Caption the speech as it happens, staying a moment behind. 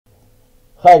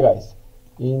Hi guys,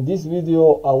 in this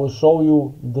video I will show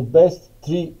you the best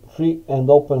 3 free and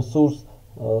open source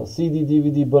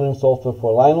CD/DVD burning software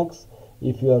for Linux.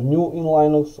 If you are new in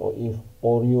Linux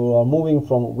or you are moving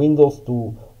from Windows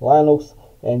to Linux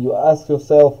and you ask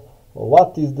yourself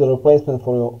what is the replacement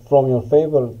from your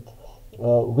favorite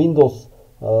Windows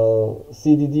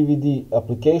CD/DVD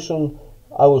application,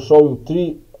 I will show you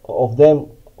 3 of them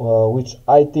which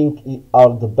I think are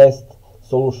the best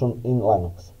solution in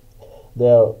Linux.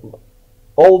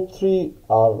 All 3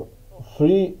 are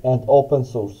free and open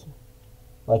source,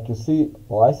 like you see,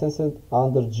 licensed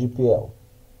under GPL,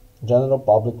 General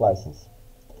Public License.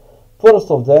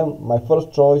 First of them, my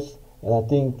first choice, and I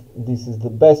think this is the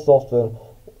best software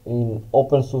in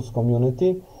open source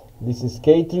community, this is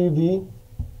K3B.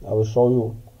 I will show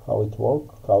you how it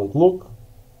works, how it looks.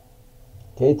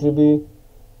 K3B,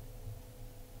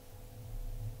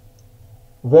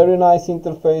 very nice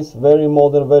interface, very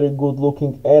modern, very good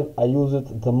looking, and I use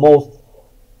it the most,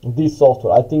 this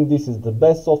software. I think this is the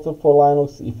best software for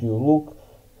Linux. If you look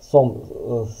some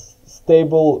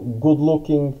stable, good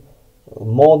looking,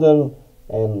 modern,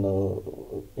 and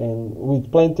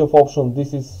with plenty of options,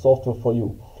 this is software for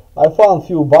you. I found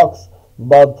few bugs,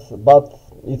 but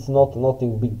it's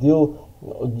nothing big deal.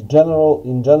 In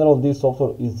general this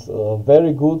software is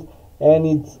very good, and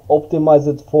it's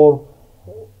optimized for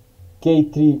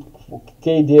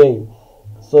KDA,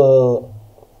 so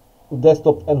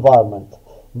desktop environment,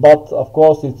 but of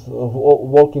course it's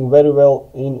working very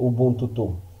well in Ubuntu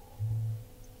too.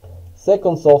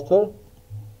 Second software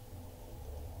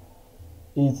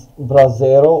is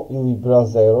Brasero,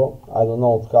 I don't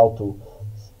know how to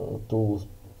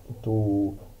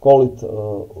call it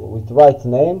with right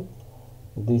name.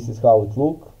 This is how it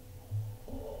looks.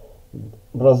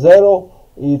 Brasero,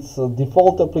 it's a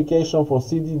default application for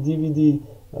CD/DVD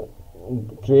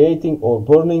creating or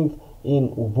burning in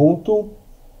Ubuntu,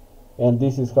 and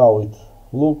this is how it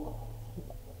looks.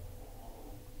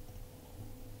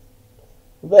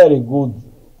 Very good.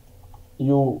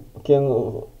 You can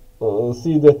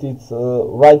see that it's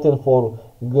written for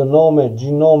Gnome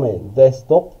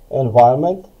Desktop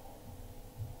environment,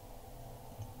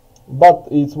 but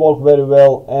it's worked very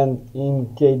well and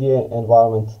in KDA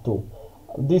environment too.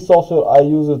 This software I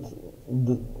use it,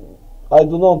 I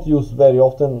do not use very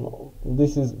often.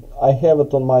 I have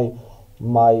it on my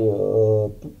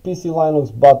PC Linux,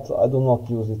 but I do not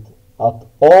use it at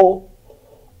all.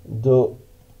 The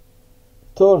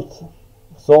third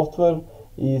software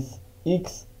is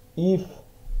Xfburn,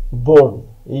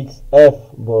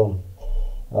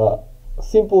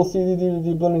 simple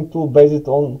CD/DVD burning tool based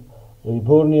on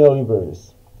libburnia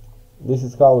libraries. This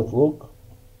is how it looks.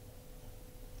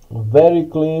 Very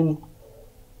clean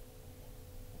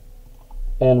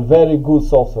and very good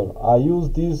software. I use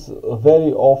this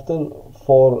very often.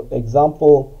 For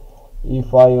example,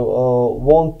 if I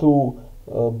want to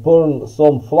burn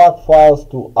some FLAC files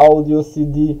to audio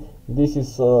CD, this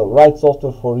is right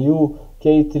software for you.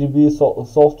 K3B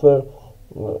software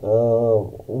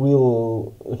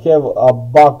will have a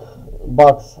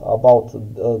bugs about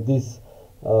this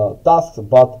task,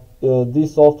 but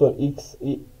this software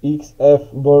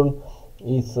Xfburn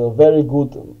is very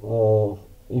good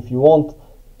if you want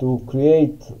to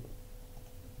create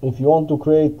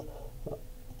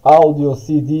audio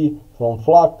CD from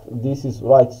FLAC. This is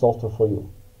right software for you.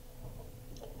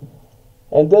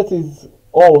 And that is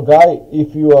all, guys.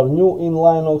 If you are new in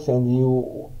Linux and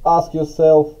you ask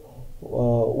yourself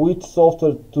which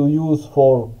software to use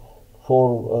for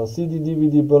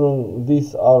CD/DVD burning,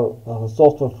 these are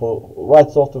right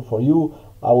software for you.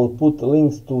 I will put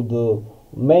links to the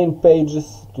main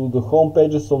pages, to the home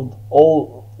pages of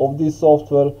all of this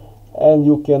software, and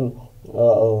you can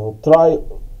try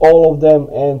all of them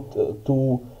and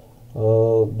to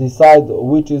decide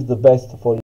which is the best for you.